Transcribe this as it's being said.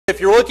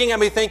if you're looking at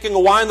me thinking,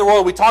 well, why in the world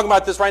are we talking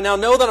about this right now?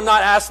 Know that I'm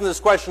not asking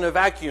this question in a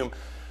vacuum.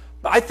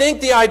 But I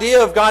think the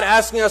idea of God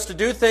asking us to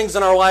do things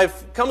in our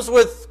life comes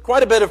with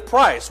quite a bit of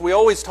price. We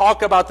always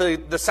talk about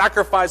the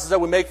sacrifices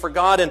that we make for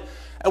God and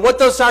what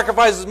those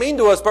sacrifices mean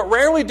to us, but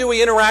rarely do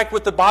we interact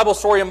with the Bible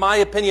story, in my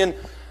opinion,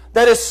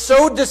 that is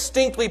so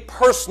distinctly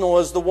personal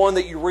as the one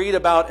that you read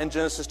about in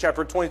Genesis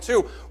chapter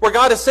 22, where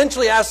God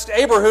essentially asked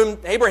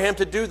Abraham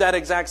to do that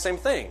exact same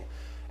thing.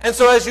 And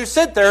so as you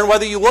sit there, and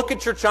whether you look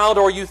at your child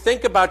or you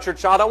think about your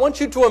child, I want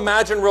you to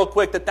imagine real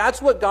quick that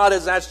that's what God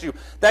has asked you.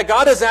 That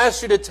God has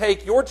asked you to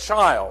take your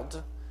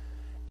child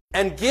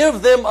and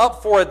give them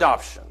up for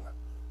adoption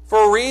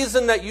for a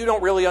reason that you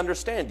don't really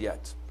understand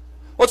yet.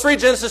 Let's read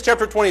Genesis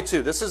chapter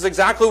 22. This is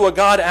exactly what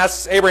God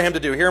asks Abraham to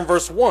do here in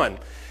verse 1.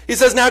 He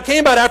says, "Now it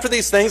came about after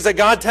these things that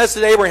God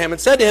tested Abraham and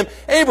said to him,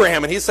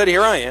 Abraham, and he said,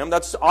 Here I am."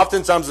 That's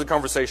oftentimes the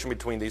conversation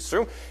between these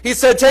two. He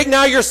said, "Take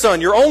now your son,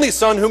 your only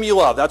son whom you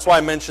love." That's why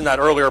I mentioned that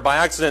earlier by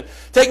accident.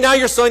 "Take now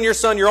your son,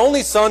 your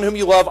only son whom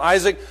you love,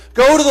 Isaac.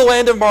 Go to the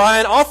land of Moriah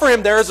and offer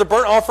him there as a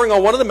burnt offering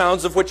on one of the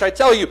mountains of which I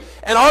tell you."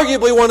 And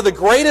arguably one of the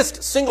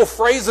greatest single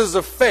phrases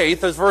of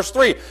faith is verse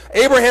 3.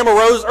 Abraham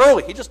arose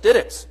early. He just did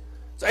it.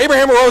 So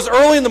Abraham arose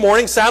early in the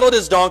morning, saddled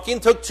his donkey,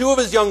 and took 2 of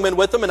his young men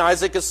with him, and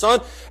Isaac his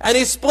son, and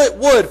he split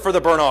wood for the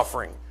burnt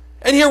offering.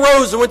 And he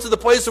arose and went to the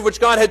place of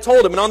which God had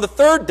told him. And on the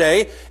 3rd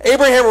day,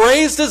 Abraham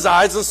raised his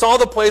eyes and saw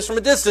the place from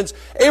a distance.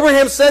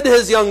 Abraham said to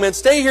his young men,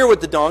 "Stay here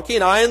with the donkey,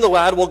 and I and the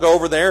lad will go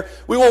over there.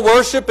 We will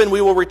worship, and we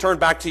will return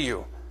back to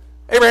you."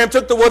 Abraham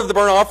took the wood of the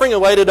burnt offering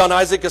and laid it on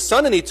Isaac his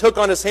son, and he took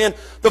on his hand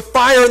the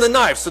fire and the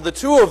knife. So the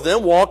 2 of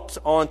them walked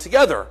on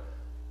together.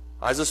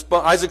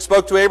 Isaac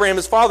spoke to Abraham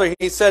his father.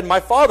 He said, "My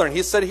father." And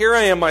he said, "Here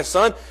I am, my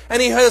son."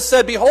 And he has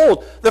said,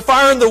 "Behold, the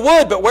fire and the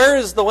wood, but where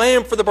is the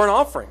lamb for the burnt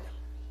offering?"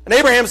 And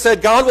Abraham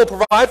said, "God will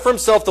provide for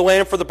himself the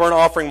lamb for the burnt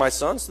offering, my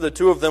son." So the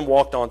 2 of them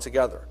walked on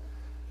together.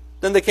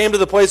 Then they came to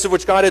the place of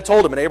which God had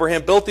told him. And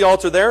Abraham built the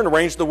altar there and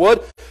arranged the wood,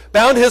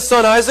 bound his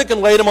son Isaac,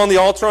 and laid him on the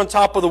altar on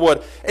top of the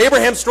wood.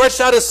 Abraham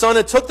stretched out his son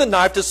and took the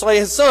knife to slay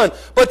his son.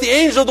 But the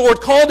angel of the Lord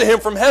called to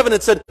him from heaven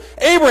and said,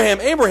 "Abraham,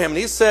 Abraham." And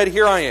he said,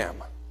 "Here I am."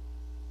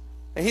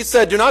 And he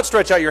said, "Do not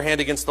stretch out your hand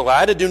against the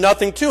lad, and do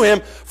nothing to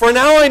him, for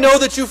now I know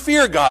that you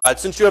fear God,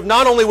 since you have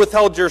not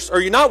withheld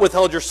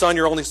your son,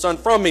 your only son,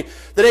 from me."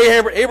 Then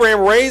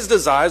Abraham raised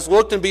his eyes,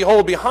 looked, and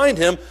behold, behind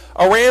him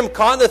a ram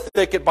caught in the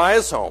thicket by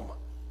his home.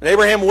 And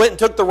Abraham went and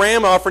took the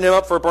ram, offering him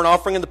up for a burnt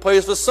offering in the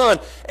place of his son.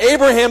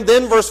 Abraham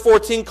then, verse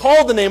 14,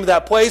 called the name of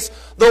that place,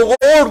 "The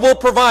Lord will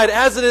provide,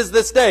 as it is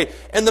this day.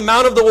 In the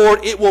mount of the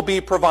Lord it will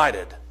be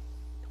provided."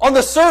 On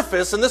the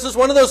surface, and this is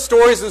one of those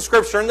stories in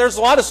Scripture, and there's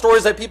a lot of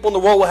stories that people in the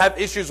world will have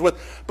issues with,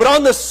 but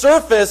on the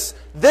surface,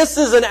 this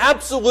is an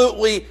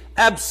absolutely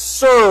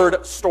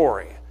absurd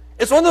story.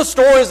 It's one of those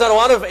stories that a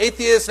lot of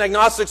atheists and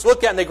agnostics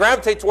look at and they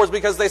gravitate towards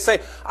because they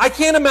say, "I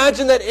can't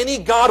imagine that any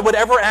God would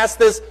ever ask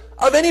this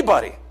of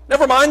anybody."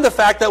 Never mind the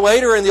fact that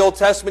later in the Old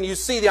Testament you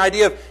see the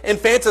idea of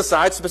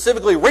infanticide,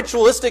 specifically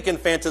ritualistic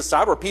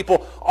infanticide, where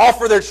people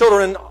offer their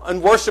children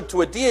in worship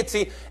to a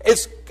deity.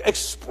 It's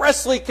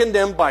expressly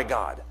condemned by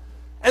God.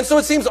 And so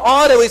it seems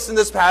odd, at least in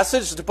this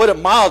passage, to put it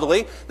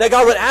mildly, that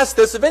God would ask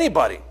this of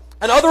anybody.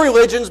 And other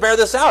religions bear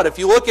this out. If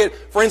you look at,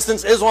 for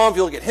instance, Islam, if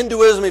you look at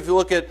Hinduism, if you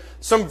look at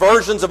some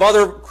versions of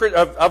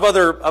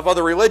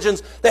other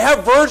religions, they have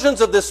versions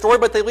of this story,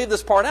 but they leave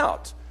this part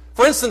out.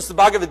 For instance, the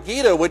Bhagavad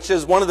Gita, which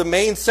is one of the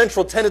main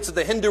central tenets of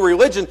the Hindu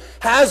religion,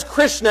 has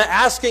Krishna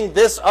asking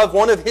this of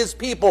one of his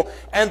people,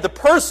 and the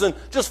person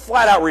just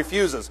flat out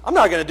refuses. "I'm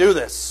not going to do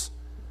this."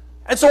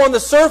 And so on the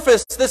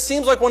surface, this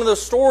seems like one of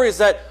those stories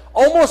that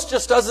almost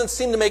just doesn't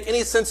seem to make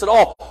any sense at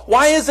all.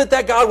 Why is it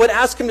that God would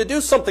ask him to do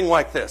something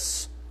like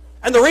this?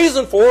 And the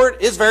reason for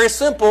it is very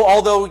simple,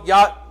 although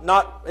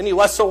not any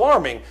less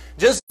alarming.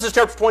 Genesis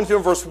chapter 22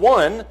 and verse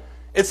 1,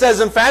 it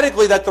says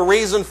emphatically that the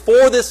reason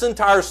for this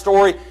entire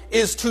story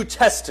is to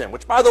test him.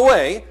 Which, by the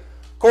way,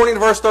 according to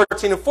verse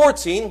 13 and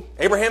 14,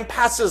 Abraham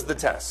passes the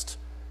test.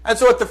 And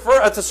so at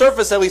the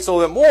surface, at least a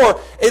little bit more,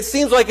 it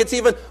seems like it's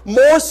even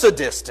more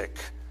sadistic.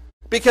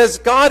 Because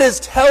God is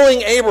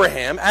telling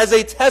Abraham, as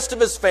a test of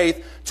his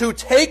faith, to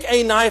take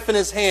a knife in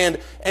his hand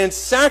and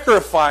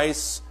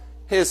sacrifice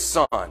his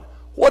son.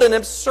 What an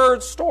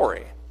absurd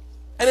story.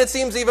 And it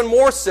seems even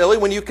more silly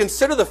when you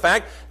consider the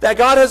fact that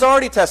God has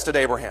already tested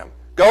Abraham.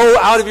 Go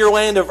out of your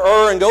land of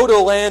Ur and go to a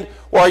land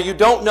where you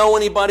don't know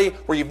anybody,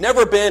 where you've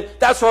never been.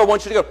 That's where I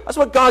want you to go. That's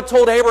what God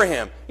told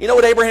Abraham. You know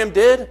what Abraham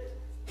did?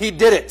 He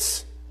did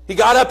it. He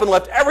got up and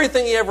left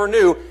everything he ever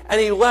knew, and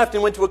he left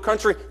and went to a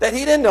country that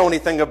he didn't know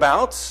anything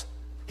about.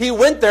 He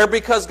went there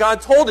because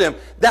God told him.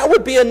 That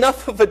would be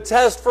enough of a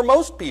test for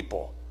most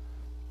people.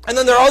 And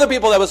then there are other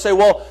people that would say,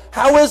 well,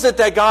 how is it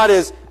that God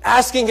is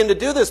asking him to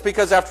do this?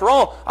 Because after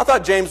all, I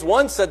thought James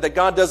 1 said that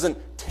God doesn't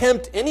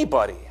tempt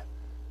anybody.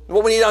 And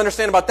what we need to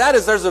understand about that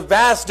is there's a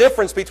vast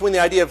difference between the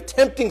idea of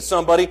tempting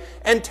somebody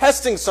and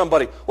testing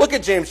somebody. Look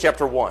at James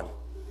chapter 1.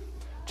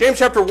 James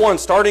chapter 1,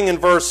 starting in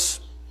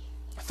verse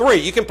 3.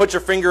 You can put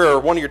your finger or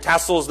one of your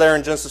tassels there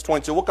in Genesis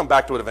 22. We'll come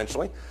back to it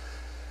eventually.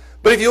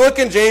 But if you look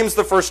in James,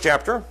 the first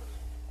chapter,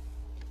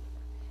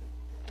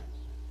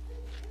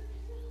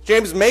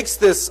 James makes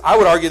this, I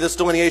would argue, this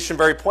delineation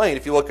very plain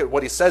if you look at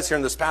what he says here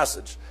in this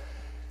passage.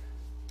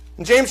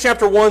 In James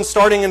chapter 1,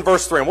 starting in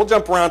verse 3, and we'll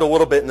jump around a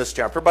little bit in this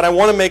chapter, but I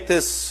want to make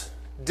this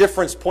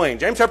difference plain.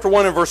 James chapter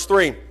 1 and verse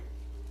 3.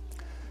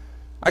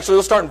 Actually,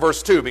 let's start in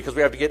verse 2 because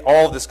we have to get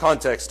all of this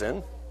context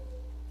in.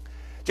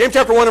 James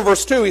chapter 1 and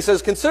verse 2, he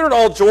says, "Consider it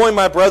all joy,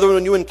 my brethren,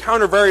 when you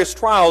encounter various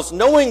trials,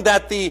 knowing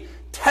that the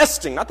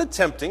testing, not the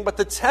tempting, but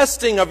the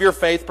testing of your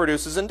faith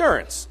produces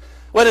endurance.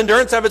 Let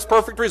endurance have its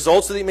perfect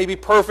result, so that you may be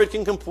perfect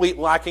and complete,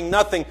 lacking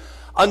nothing."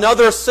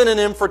 Another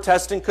synonym for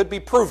testing could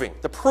be proving,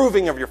 the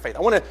proving of your faith.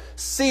 I want to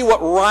see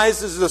what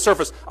rises to the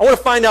surface. I want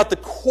to find out the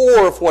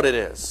core of what it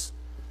is.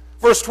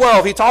 Verse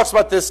 12, he talks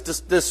about this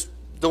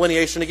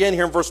delineation again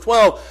here in verse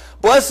 12.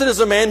 "Blessed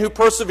is a man who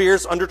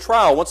perseveres under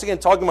trial." Once again,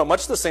 talking about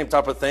much the same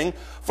type of thing.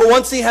 "For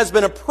once he has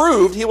been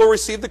approved, he will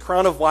receive the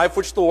crown of life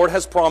which the Lord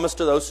has promised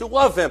to those who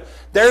love him."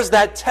 There's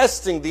that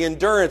testing, the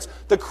endurance,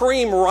 the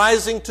cream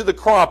rising to the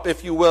crop,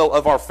 if you will,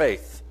 of our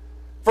faith.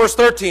 Verse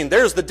 13,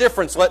 there's the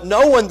difference. "Let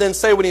no one then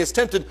say when he is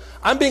tempted,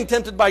 'I'm being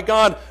tempted by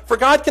God,' for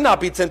God cannot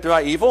be tempted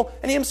by evil,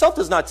 and he himself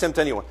does not tempt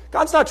anyone."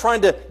 God's not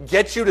trying to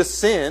get you to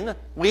sin,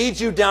 lead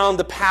you down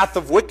the path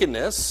of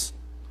wickedness.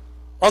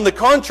 On the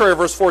contrary,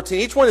 verse 14,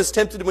 "Each one is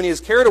tempted when he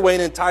is carried away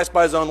and enticed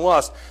by his own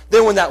lust.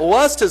 Then when that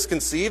lust is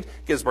conceived,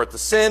 it gives birth to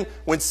sin.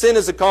 When sin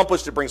is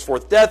accomplished, it brings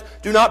forth death.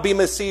 Do not be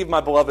deceived, my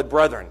beloved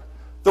brethren."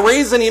 The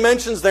reason he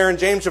mentions there in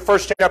James, the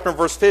first chapter, in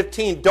verse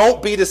 15,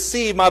 "Don't be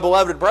deceived, my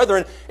beloved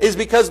brethren," is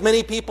because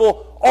many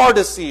people are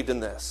deceived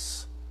in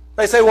this.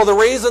 They say, well, the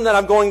reason that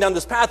I'm going down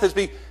this path is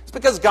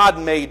because God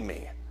made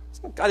me.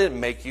 God didn't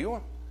make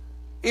you.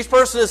 Each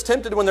person is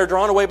tempted when they're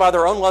drawn away by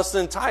their own lust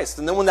and enticed.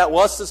 And then when that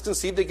lust is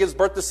conceived, it gives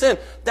birth to sin.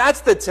 That's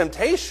the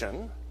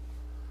temptation.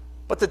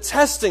 But the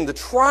testing, the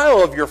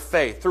trial of your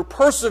faith through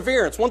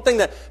perseverance, one thing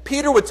that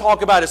Peter would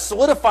talk about is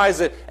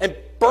solidifies it and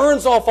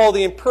burns off all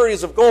the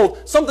impurities of gold,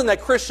 something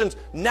that Christians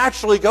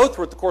naturally go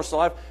through at the course of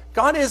life.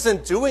 God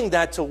isn't doing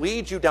that to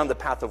lead you down the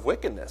path of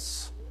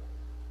wickedness.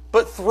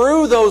 But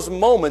through those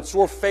moments,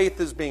 your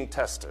faith is being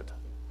tested.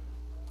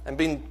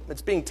 And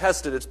it's being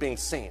tested, it's being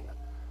seen.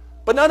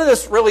 But none of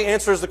this really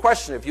answers the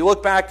question. If you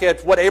look back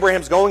at what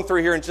Abraham's going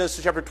through here in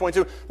Genesis chapter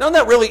 22, none of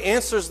that really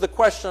answers the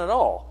question at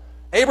all.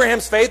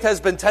 Abraham's faith has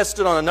been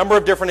tested on a number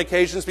of different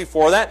occasions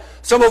before that,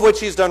 some of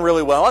which he's done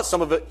really well at,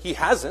 some of it he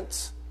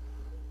hasn't.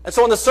 And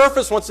so on the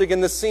surface, once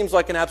again, this seems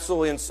like an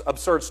absolutely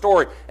absurd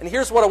story. And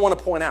here's what I want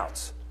to point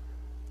out.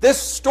 This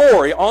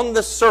story, on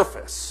the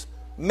surface,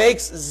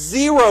 makes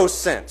zero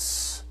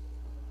sense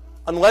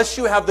unless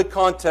you have the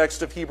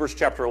context of Hebrews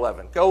chapter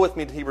 11. Go with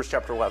me to Hebrews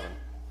chapter 11.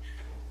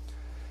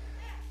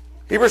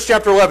 Hebrews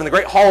chapter 11, the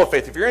great hall of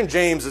faith. If you're in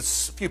James,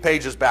 it's a few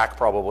pages back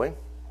probably.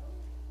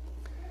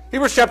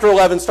 Hebrews chapter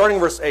 11, starting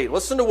verse 8.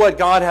 Listen to what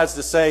God has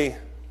to say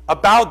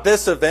about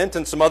this event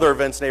and some other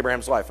events in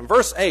Abraham's life. In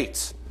verse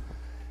 8,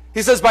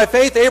 he says, "By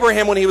faith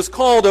Abraham, when he was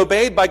called,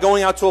 obeyed by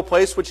going out to a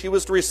place which he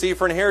was to receive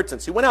for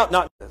inheritance." He went out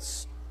not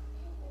this.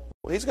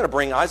 Well, he's going to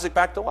bring Isaac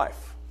back to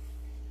life.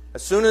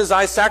 As soon as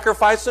I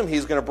sacrifice him,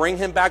 he's going to bring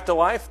him back to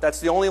life.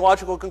 That's the only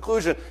logical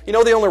conclusion. You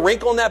know the only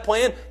wrinkle in that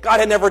plan? God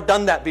had never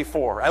done that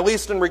before, at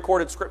least in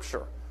recorded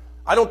Scripture.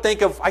 I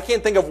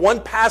can't think of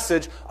one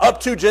passage up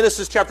to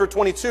Genesis chapter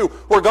 22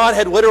 where God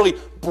had literally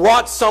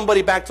brought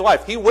somebody back to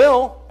life. He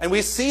will, and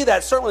we see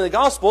that certainly in the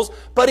Gospels,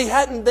 but he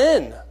hadn't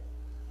then.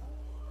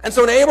 And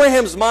so in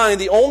Abraham's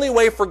mind, the only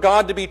way for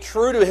God to be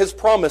true to his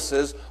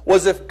promises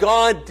was if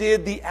God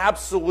did the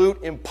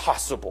absolute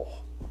impossible.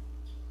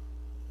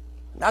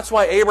 That's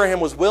why Abraham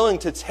was willing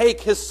to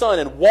take his son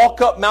and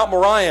walk up Mount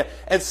Moriah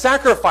and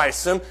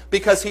sacrifice him,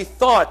 because he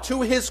thought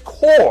to his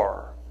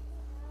core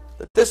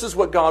that this is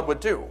what God would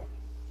do.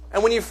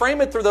 And when you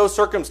frame it through those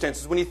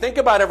circumstances, when you think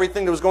about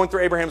everything that was going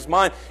through Abraham's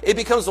mind, it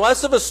becomes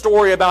less of a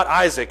story about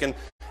Isaac. And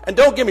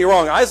don't get me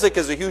wrong, Isaac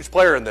is a huge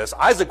player in this.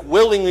 Isaac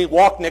willingly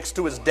walked next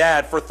to his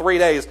dad for 3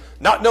 days,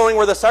 not knowing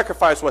where the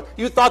sacrifice was.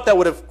 You thought that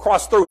would have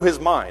crossed through his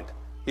mind.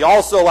 He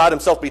also allowed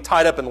himself to be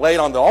tied up and laid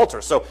on the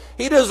altar. So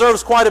he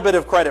deserves quite a bit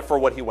of credit for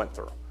what he went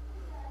through.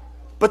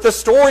 But the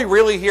story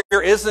really here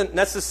isn't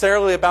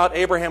necessarily about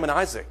Abraham and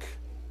Isaac.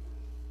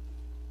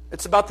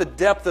 It's about the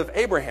depth of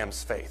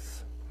Abraham's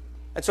faith.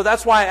 And so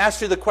that's why I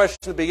asked you the question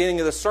at the beginning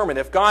of the sermon.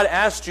 If God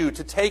asked you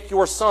to take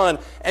your son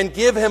and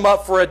give him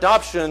up for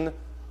adoption,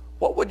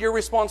 what would your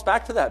response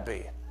back to that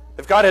be?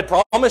 If God had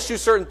promised you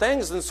certain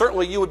things, then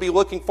certainly you would be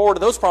looking forward to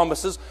those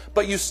promises,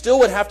 but you still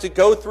would have to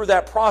go through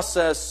that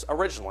process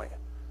originally.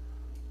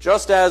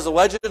 Just as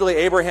allegedly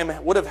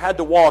Abraham would have had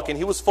to walk, and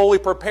he was fully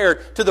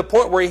prepared to the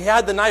point where he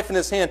had the knife in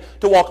his hand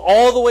to walk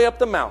all the way up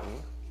the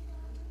mountain,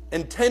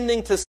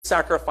 intending to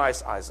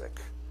sacrifice Isaac.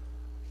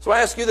 So I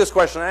ask you this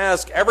question. I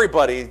ask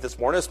everybody this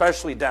morning,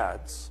 especially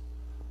dads.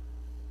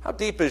 How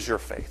deep is your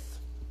faith?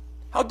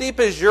 How deep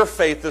is your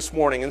faith this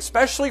morning? And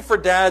especially for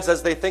dads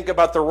as they think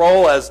about the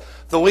role as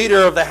the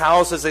leader of the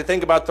house, as they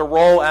think about the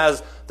role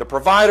as the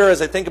provider, as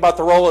they think about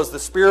the role as the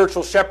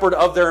spiritual shepherd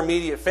of their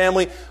immediate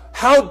family.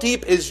 How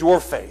deep is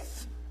your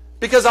faith?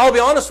 Because I'll be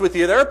honest with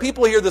you, there are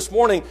people here this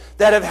morning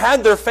that have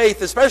had their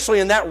faith, especially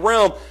in that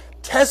realm,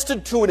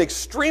 tested to an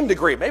extreme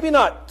degree. Maybe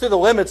not to the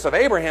limits of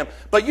Abraham,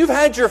 but you've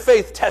had your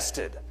faith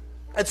tested.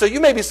 And so you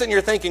may be sitting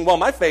here thinking, well,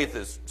 my faith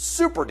is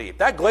super deep.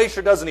 That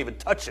glacier doesn't even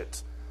touch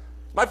it.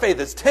 My faith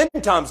is 10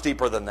 times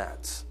deeper than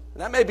that.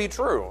 And that may be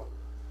true.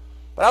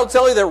 But I'll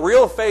tell you that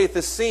real faith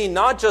is seen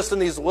not just in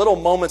these little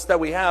moments that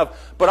we have,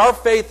 but our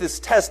faith is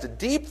tested.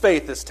 Deep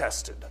faith is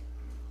tested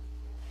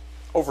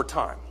over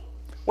time.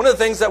 One of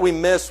the things that we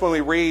miss when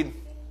we read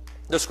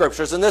the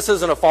Scriptures, and this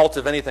isn't a fault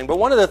of anything, but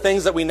one of the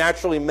things that we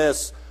naturally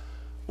miss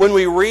when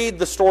we read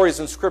the stories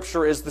in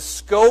Scripture is the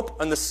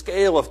scope and the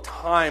scale of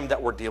time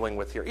that we're dealing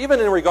with here. Even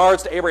in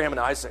regards to Abraham and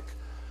Isaac.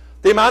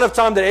 The amount of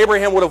time that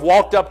Abraham would have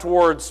walked up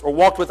towards, or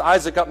walked with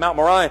Isaac up Mount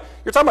Moriah,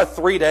 you're talking about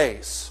 3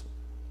 days.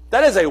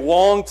 That is a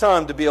long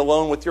time to be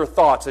alone with your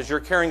thoughts as you're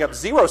carrying up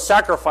 0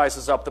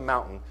 sacrifices up the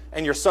mountain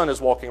and your son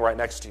is walking right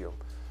next to you.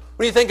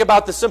 When you think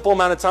about the simple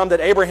amount of time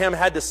that Abraham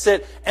had to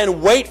sit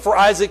and wait for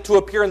Isaac to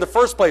appear in the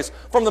first place,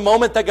 from the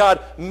moment that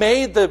God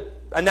made the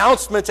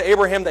announcement to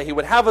Abraham that he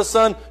would have a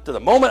son to the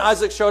moment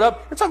Isaac showed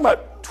up, you're talking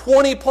about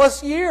 20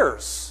 plus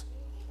years.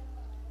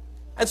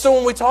 And so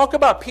when we talk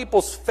about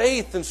people's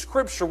faith in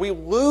Scripture, we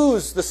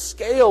lose the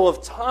scale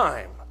of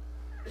time.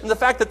 And the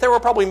fact that there were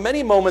probably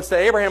many moments that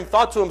Abraham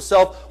thought to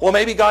himself, well,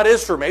 maybe God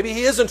is true, maybe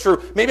he isn't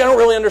true, maybe I don't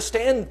really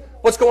understand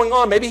what's going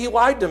on, maybe he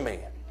lied to me.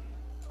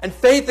 And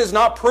faith is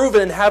not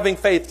proven in having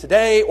faith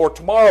today or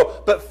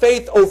tomorrow, but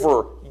faith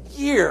over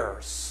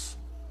years.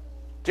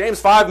 James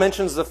 5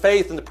 mentions the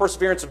faith and the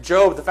perseverance of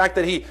Job, the fact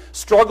that he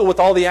struggled with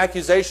all the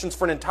accusations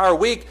for an entire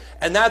week,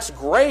 and that's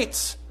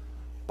great.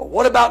 But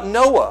what about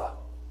Noah,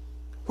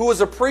 who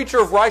was a preacher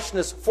of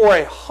righteousness for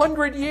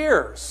 100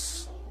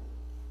 years?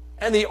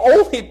 And the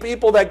only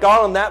people that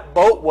got on that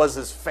boat was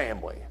his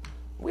family.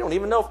 We don't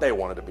even know if they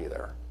wanted to be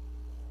there.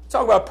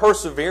 Talk about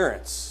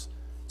perseverance.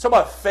 Talk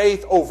about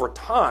faith over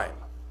time.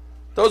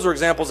 Those are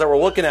examples that we're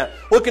looking at.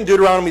 Look in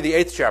Deuteronomy, the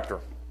 8th chapter.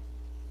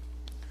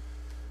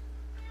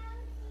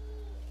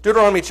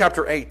 Deuteronomy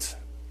chapter 8.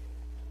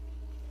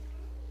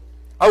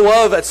 I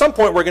love, at some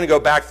point we're going to go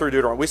back through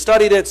Deuteronomy. We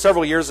studied it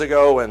several years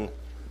ago, and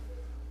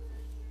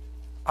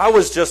I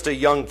was just a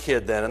young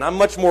kid then, and I'm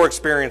much more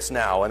experienced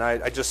now, and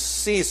I just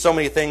see so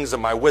many things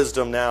in my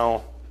wisdom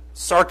now.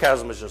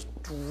 Sarcasm is just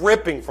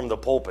dripping from the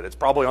pulpit. It's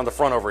probably on the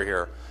front over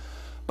here.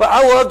 But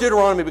I love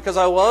Deuteronomy because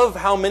I love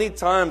how many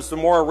times the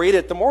more I read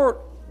it, the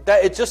more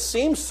that it just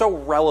seems so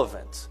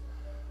relevant.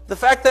 The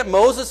fact that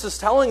Moses is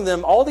telling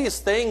them all these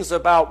things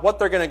about what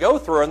they're going to go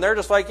through, and they're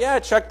just like, yeah,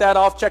 check that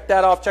off, check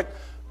that off, check.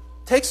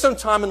 Take some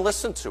time and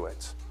listen to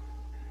it.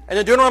 And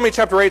in Deuteronomy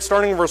chapter 8,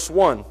 starting in verse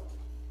 1,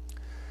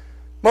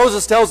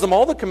 Moses tells them,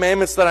 all the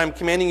commandments that I'm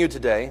commanding you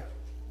today,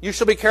 you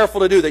shall be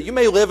careful to do, that you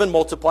may live and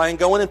multiply and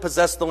go in and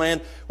possess the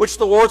land which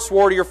the Lord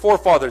swore to your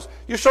forefathers.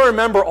 You shall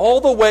remember all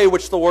the way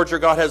which the Lord your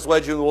God has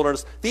led you in the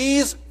wilderness,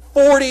 these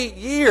 40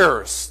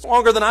 years,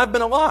 longer than I've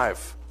been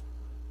alive,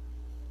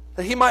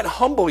 that he might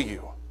humble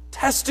you,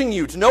 testing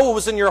you to know what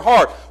was in your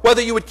heart,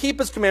 whether you would keep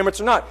his commandments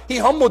or not. He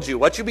humbled you,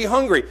 let you be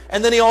hungry,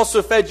 and then he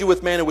also fed you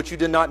with manna which you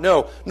did not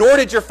know, nor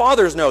did your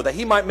fathers know, that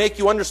he might make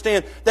you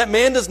understand that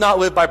man does not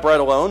live by bread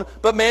alone,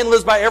 but man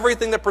lives by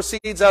everything that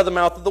proceeds out of the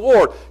mouth of the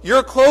Lord.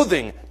 Your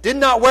clothing did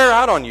not wear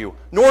out on you,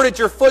 nor did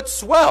your foot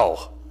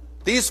swell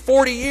these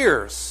 40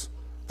 years.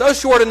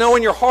 Thus you are to know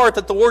in your heart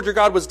that the Lord your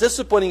God was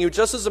disciplining you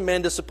just as a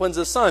man disciplines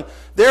his son.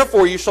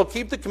 Therefore you shall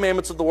keep the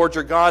commandments of the Lord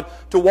your God,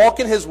 to walk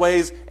in his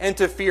ways and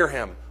to fear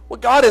him.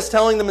 What God is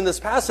telling them in this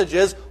passage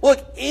is,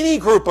 look, any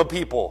group of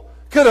people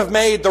could have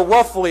made the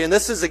roughly, and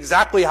this is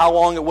exactly how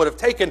long it would have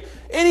taken,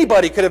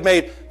 anybody could have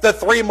made the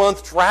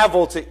 3-month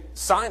travel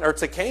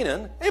to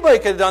Canaan. Anybody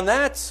could have done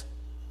that.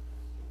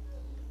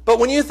 But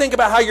when you think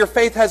about how your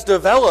faith has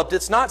developed,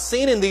 it's not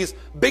seen in these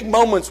big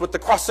moments with the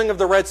crossing of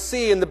the Red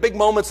Sea and the big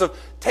moments of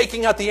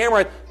taking out the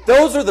Amorite.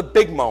 Those are the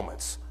big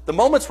moments. The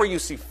moments where you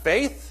see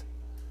faith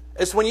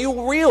is when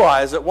you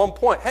realize at one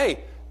point,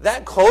 hey,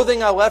 that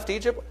clothing I left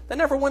Egypt, that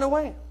never went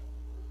away.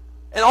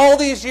 In all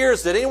these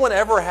years, did anyone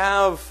ever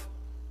have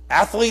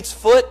athlete's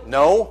foot?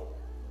 No.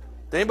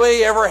 Did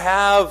anybody ever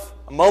have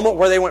a moment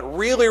where they went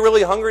really,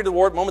 really hungry to the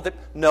Lord?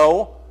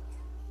 No.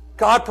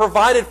 God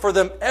provided for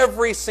them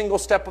every single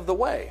step of the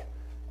way.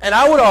 And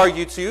I would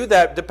argue to you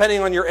that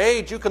depending on your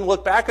age, you can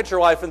look back at your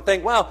life and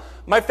think, wow,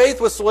 my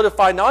faith was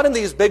solidified not in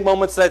these big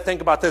moments that I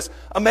think about this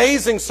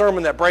amazing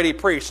sermon that Brady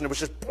preached, and it was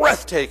just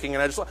breathtaking,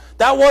 and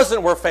that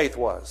wasn't where faith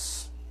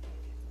was.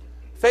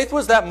 Faith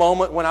was that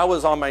moment when I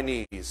was on my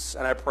knees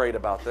and I prayed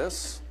about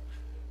this.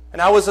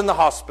 And I was in the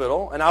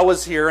hospital and I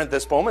was here at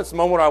this moment. It's the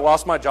moment when I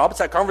lost my job. It's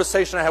that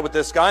conversation I had with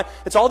this guy.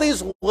 It's all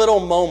these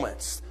little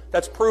moments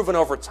that's proven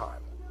over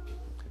time.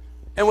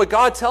 And what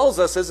God tells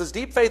us is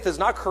deep faith is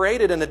not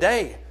created in a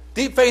day.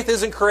 Deep faith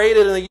isn't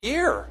created in a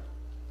year.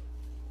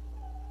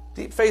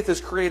 Deep faith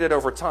is created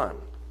over time.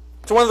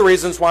 It's one of the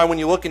reasons why when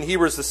you look in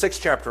Hebrews, the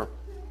 6th chapter,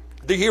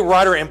 the Hebrew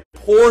writer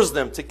implores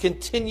them to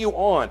continue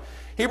on.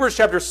 Hebrews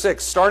chapter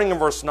 6, starting in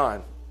verse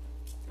 9.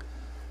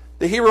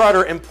 The Hebrew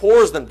writer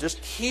implores them,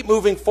 just keep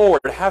moving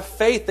forward. Have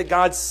faith that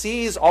God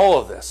sees all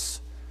of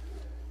this.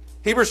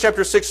 Hebrews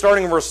chapter 6,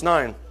 starting in verse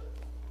 9.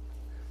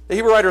 The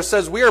Hebrew writer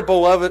says, we are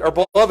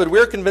beloved, we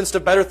are convinced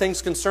of better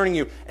things concerning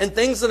you, and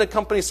things that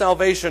accompany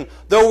salvation,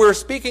 though we're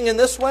speaking in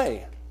this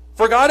way.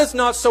 For God is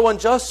not so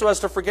unjust so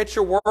as to forget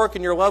your work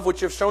and your love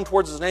which you have shown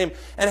towards his name,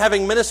 and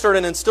having ministered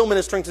and still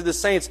ministering to the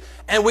saints.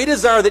 And we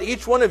desire that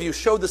each one of you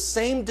show the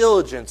same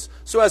diligence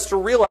so as to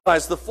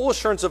realize the full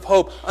assurance of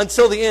hope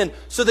until the end,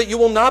 so that you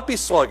will not be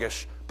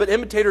sluggish, but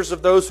imitators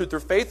of those who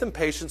through faith and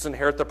patience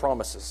inherit the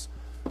promises.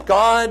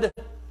 God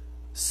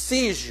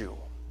sees you.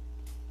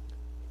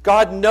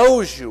 God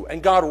knows you,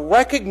 and God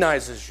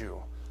recognizes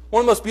you. One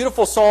of the most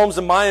beautiful psalms,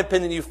 in my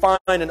opinion, you find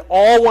in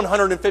all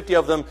 150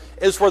 of them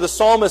is where the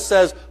psalmist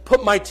says,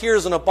 put my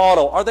tears in a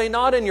bottle. Are they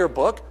not in your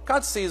book?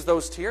 God sees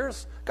those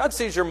tears. God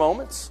sees your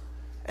moments.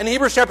 In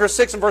Hebrews chapter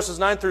 6 and verses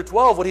 9 through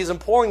 12, what he's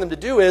imploring them to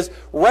do is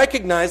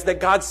recognize that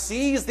God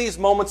sees these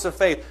moments of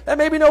faith that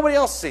maybe nobody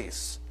else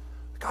sees.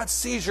 God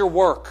sees your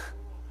work.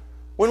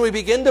 When we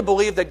begin to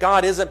believe that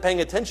God isn't paying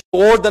attention, the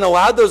Lord then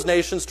allowed those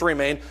nations to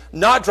remain,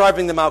 not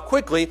driving them out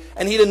quickly,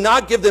 and he did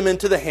not give them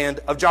into the hand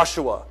of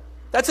Joshua.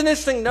 That's an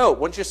interesting note,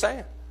 wouldn't you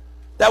say?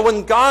 That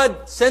when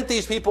God sent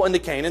these people into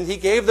Canaan, he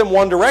gave them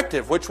one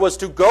directive, which was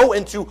to go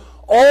into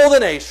all the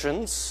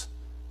nations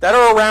that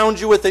are around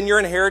you within your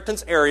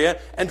inheritance area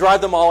and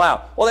drive them all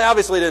out. Well, they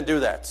obviously didn't do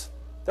that.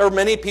 There were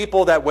many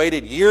people that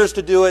waited years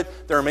to do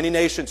it. There are many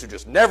nations who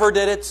just never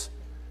did it.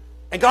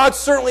 And God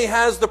certainly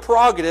has the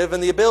prerogative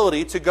and the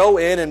ability to go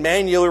in and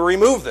manually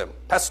remove them.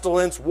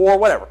 Pestilence, war,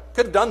 whatever.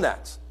 Could have done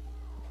that.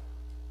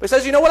 But he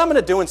says, you know what I'm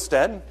going to do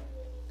instead?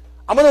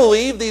 I'm going to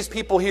leave these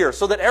people here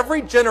so that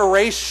every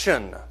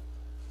generation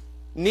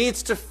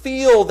needs to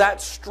feel that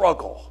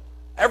struggle.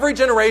 Every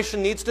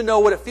generation needs to know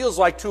what it feels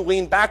like to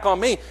lean back on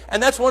me.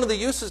 And that's one of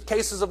the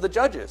cases of the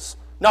judges.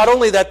 Not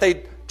only that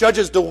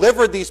judges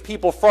delivered these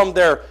people from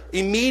their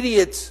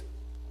immediate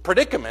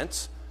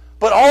predicaments,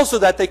 but also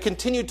that they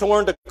continued to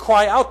learn to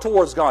cry out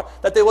towards God,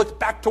 that they looked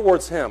back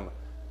towards him.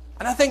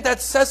 And I think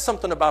that says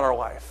something about our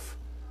life.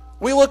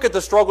 We look at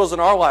the struggles in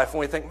our life and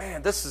we think,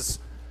 man, this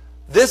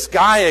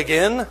guy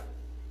again.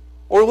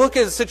 Or look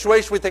at a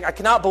situation we think, I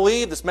cannot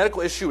believe this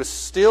medical issue is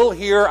still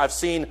here. I've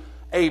seen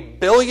 1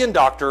 billion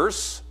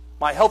doctors.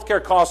 My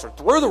healthcare costs are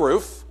through the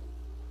roof.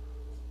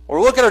 Or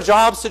we look at our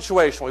job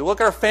situation. We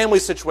look at our family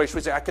situation.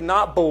 We say, I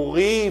cannot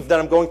believe that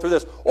I'm going through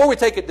this. Or we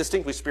take it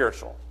distinctly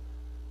spiritual.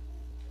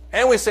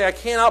 And we say, I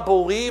cannot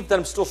believe that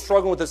I'm still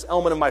struggling with this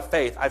element of my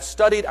faith. I've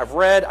studied, I've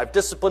read, I've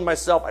disciplined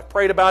myself, I've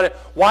prayed about it.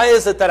 Why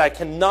is it that I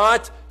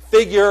cannot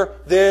figure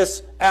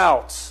this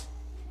out?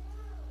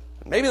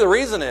 Maybe the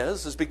reason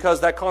is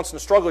because that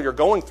constant struggle you're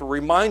going through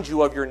reminds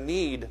you of your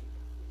need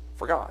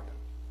for God.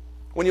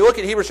 When you look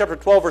at Hebrews chapter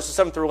 12, verses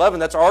 7 through 11,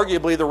 that's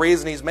arguably the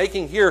reason he's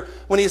making here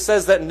when he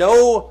says that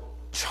no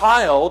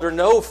child or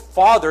no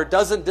father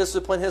doesn't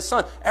discipline his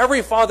son.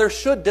 Every father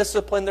should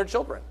discipline their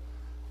children.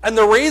 And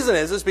the reason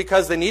is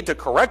because they need to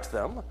correct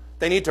them.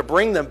 They need to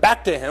bring them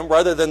back to him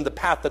rather than the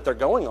path that they're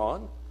going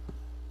on.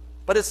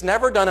 But it's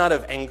never done out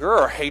of anger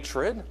or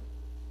hatred.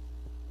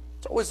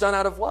 It's always done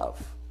out of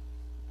love.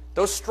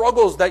 Those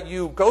struggles that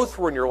you go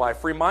through in your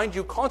life remind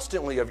you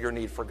constantly of your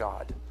need for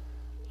God.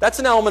 That's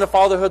an element of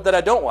fatherhood that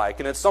I don't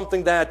like, and it's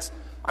something that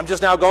I'm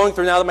just now going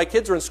through now that my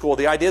kids are in school.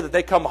 The idea that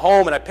they come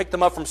home and I pick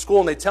them up from school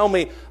and they tell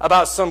me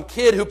about some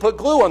kid who put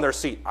glue on their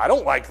seat. I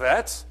don't like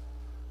that.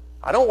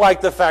 I don't like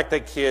the fact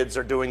that kids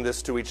are doing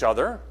this to each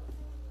other.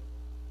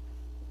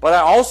 But I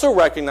also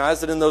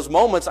recognize that in those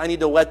moments I need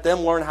to let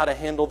them learn how to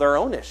handle their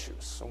own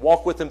issues and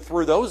walk with them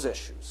through those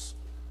issues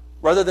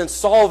rather than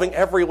solving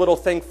every little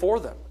thing for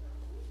them.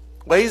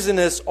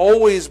 Laziness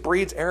always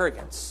breeds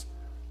arrogance.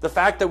 The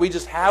fact that we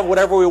just have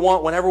whatever we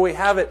want whenever we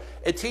have it,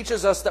 it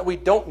teaches us that we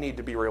don't need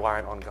to be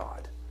reliant on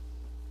God.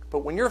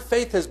 But when your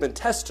faith has been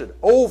tested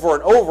over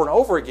and over and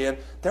over again,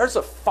 there's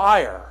a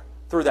fire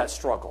through that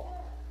struggle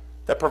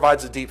that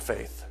provides a deep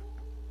faith.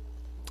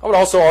 I would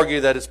also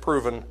argue that it's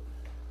proven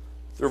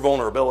through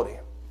vulnerability.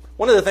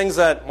 One of the things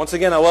that, once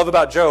again, I love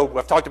about Job,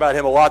 I've talked about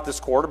him a lot this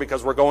quarter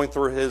because we're going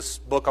through his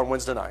book on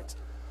Wednesday nights.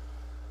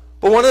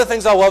 But one of the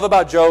things I love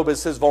about Job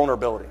is his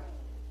vulnerability.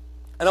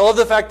 And I love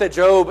the fact that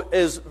Job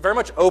is very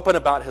much open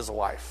about his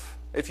life.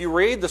 If you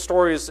read the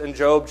stories in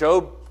Job,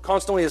 Job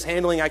constantly is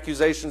handling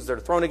accusations that are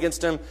thrown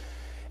against him.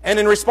 And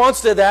in response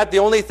to that, the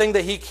only thing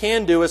that he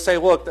can do is say,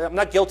 look, I'm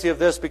not guilty of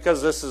this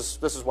because this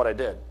is what I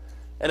did.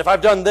 And if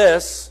I've done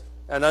this,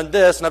 and done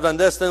this, and I've done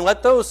this, then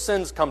let those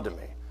sins come to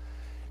me.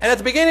 And at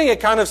the beginning, it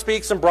kind of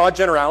speaks in broad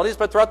generalities,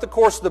 but throughout the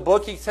course of the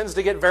book, he tends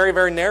to get very,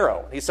 very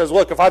narrow. He says,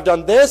 look, if I've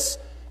done this,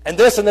 and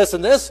this, and this,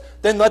 and this,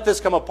 then let this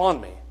come upon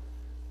me.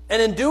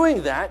 And in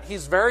doing that,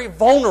 he's very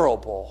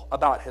vulnerable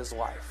about his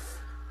life.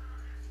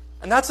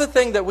 And that's the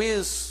thing that we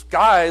as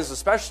guys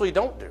especially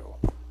don't do.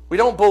 We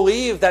don't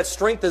believe that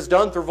strength is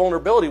done through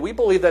vulnerability. We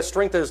believe that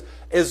strength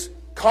is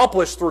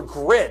accomplished through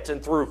grit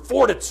and through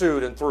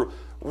fortitude and through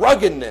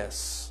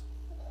ruggedness.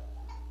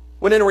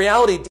 When in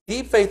reality,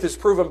 deep faith is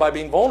proven by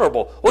being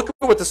vulnerable. Look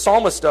at what the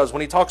psalmist does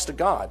when he talks to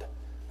God.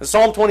 In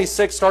Psalm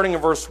 26, starting in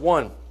verse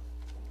 1,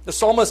 the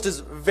psalmist is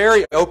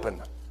very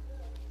open.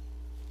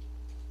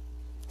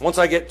 Once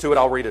I get to it,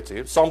 I'll read it to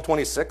you. Psalm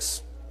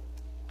 26.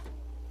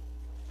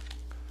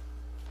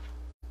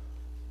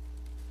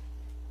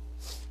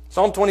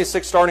 Psalm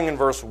 26, starting in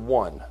verse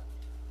 1.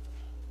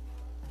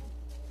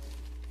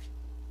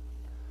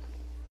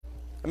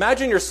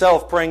 Imagine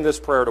yourself praying this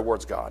prayer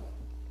towards God.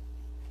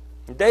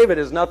 David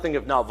is nothing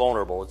if not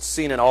vulnerable. It's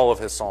seen in all of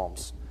his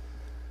Psalms.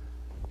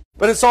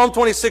 But in Psalm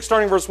 26,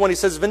 starting in verse 1, he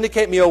says,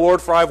 "Vindicate me, O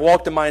Lord, for I have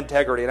walked in my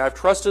integrity, and I have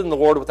trusted in the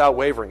Lord without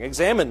wavering.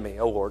 Examine me,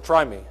 O Lord,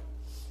 try me.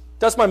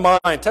 Test my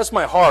mind, test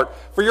my heart.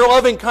 For your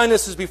loving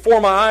kindness is before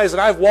my eyes,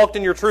 and I have walked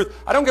in your truth.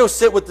 I don't go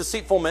sit with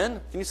deceitful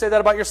men." Can you say that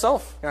about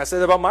yourself? Can I say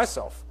that about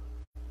myself?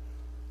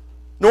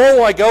 "Nor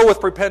will I go with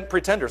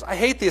pretenders. I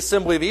hate the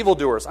assembly of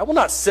evildoers. I will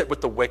not sit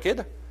with the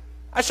wicked.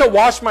 I shall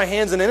wash my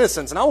hands in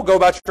innocence, and I will go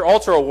about your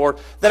altar, O Lord,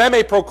 that I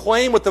may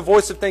proclaim with the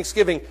voice of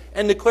thanksgiving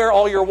and declare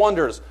all your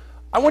wonders."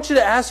 I want you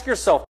to ask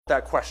yourself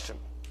that question.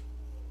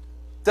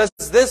 Does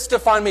this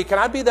define me? Can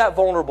I be that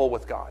vulnerable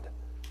with God?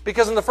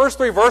 Because in the first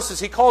 3 verses,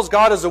 he calls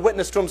God as a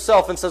witness to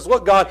himself and says,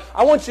 "Look, God,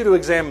 I want you to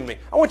examine me.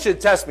 I want you to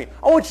test me.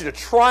 I want you to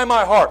try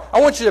my heart.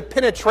 I want you to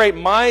penetrate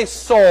my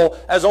soul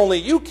as only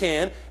you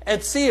can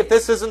and see if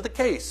this isn't the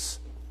case.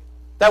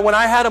 That when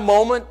I had a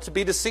moment to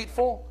be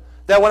deceitful,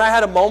 that when I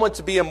had a moment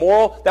to be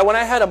immoral, that when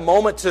I had a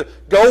moment to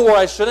go where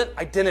I shouldn't,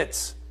 I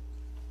didn't.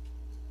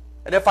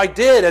 And if I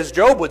did, as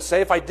Job would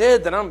say, if I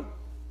did, then I'm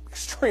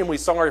extremely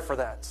sorry for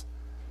that."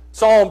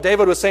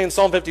 David was saying in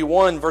Psalm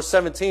 51, verse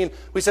 17,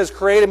 he says,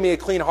 "Create in me a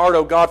clean heart,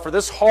 O God, for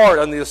this heart,"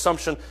 on the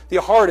assumption the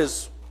heart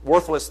is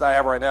worthless that I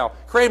have right now.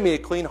 "Create me a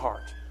clean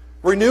heart.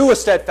 Renew a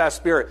steadfast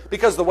spirit,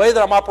 because the way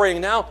that I'm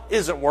operating now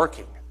isn't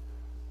working."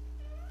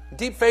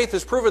 Deep faith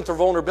is proven through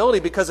vulnerability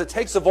because it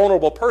takes a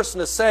vulnerable person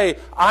to say,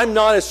 "I'm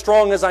not as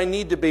strong as I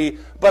need to be,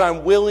 but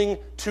I'm willing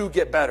to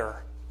get better."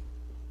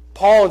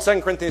 Paul in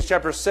 2 Corinthians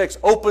chapter 6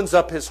 opens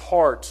up his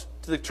heart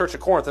to the church of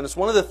Corinth, and it's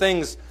one of the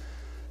things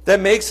that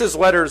makes his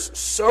letters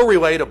so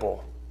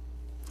relatable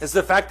is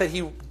the fact that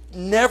he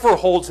never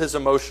holds his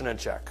emotion in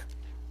check.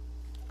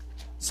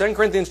 2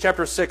 Corinthians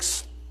chapter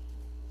 6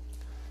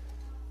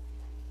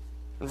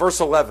 and verse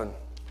 11.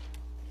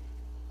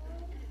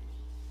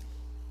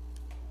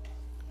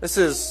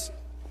 This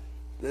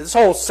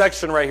whole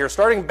section right here,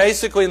 starting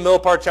basically in the middle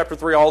part of chapter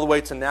 3 all the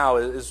way to now,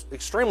 is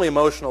extremely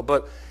emotional.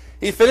 But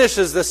he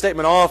finishes this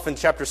statement off in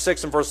chapter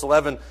 6 and verse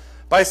 11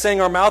 by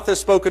saying, "Our mouth has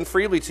spoken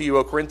freely to you,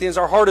 O Corinthians.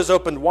 Our heart is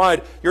opened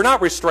wide. You're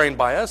not restrained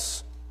by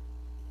us,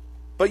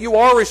 but you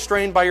are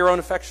restrained by your own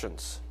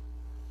affections.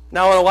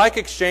 Now in a like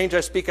exchange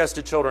I speak as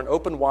to children,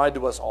 open wide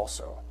to us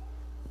also."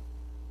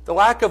 The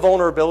lack of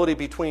vulnerability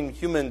between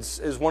humans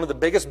is one of the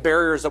biggest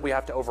barriers that we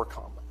have to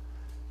overcome.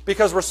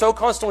 Because we're so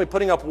constantly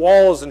putting up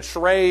walls and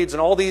charades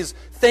and all these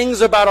things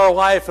about our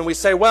life, and we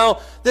say,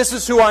 well, this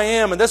is who I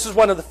am, and this is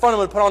what the front I'm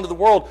going to put onto the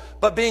world.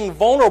 But being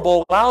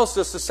vulnerable allows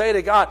us to say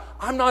to God,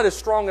 "I'm not as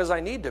strong as I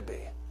need to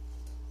be."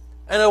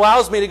 And it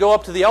allows me to go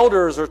up to the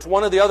elders or to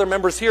one of the other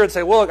members here and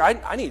say, "Well, look,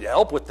 I need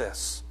help with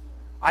this.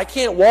 I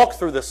can't walk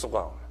through this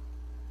alone.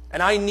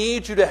 And I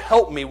need you to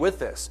help me with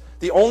this."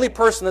 The only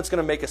person that's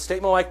going to make a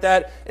statement like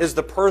that is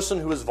the person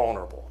who is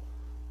vulnerable.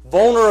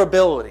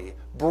 Vulnerability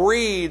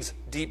breeds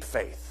deep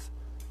faith.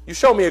 You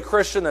show me a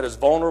Christian that is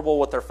vulnerable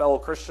with their fellow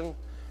Christian,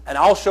 and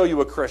I'll show you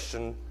a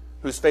Christian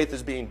whose faith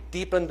is being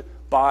deepened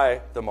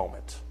by the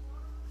moment.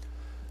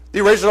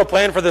 The original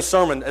plan for this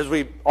sermon, as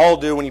we all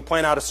do, when you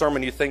plan out a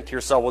sermon, you think to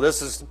yourself, well,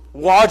 this is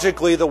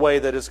logically the way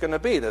that it's going to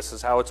be. This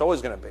is how it's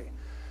always going to be.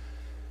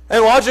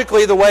 And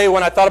logically, the way,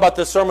 when I thought about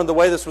this sermon, the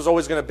way this was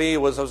always going to be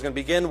was I was going to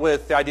begin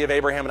with the idea of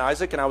Abraham and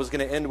Isaac, and I was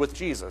going to end with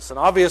Jesus. And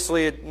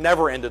obviously, it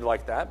never ended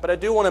like that, but I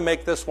do want to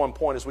make this one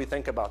point as we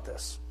think about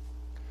this.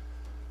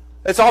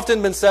 It's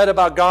often been said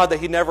about God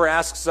that he never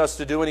asks us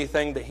to do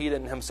anything that he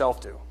didn't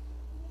himself do.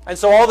 And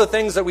so all the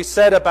things that we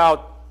said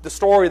about the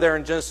story there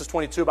in Genesis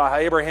 22 about how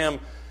Abraham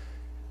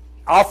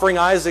offering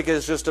Isaac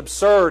is just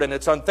absurd and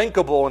it's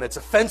unthinkable and it's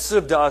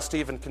offensive to us to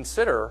even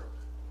consider,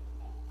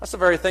 that's the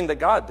very thing that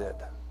God did.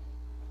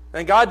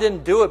 And God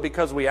didn't do it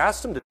because we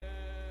asked him to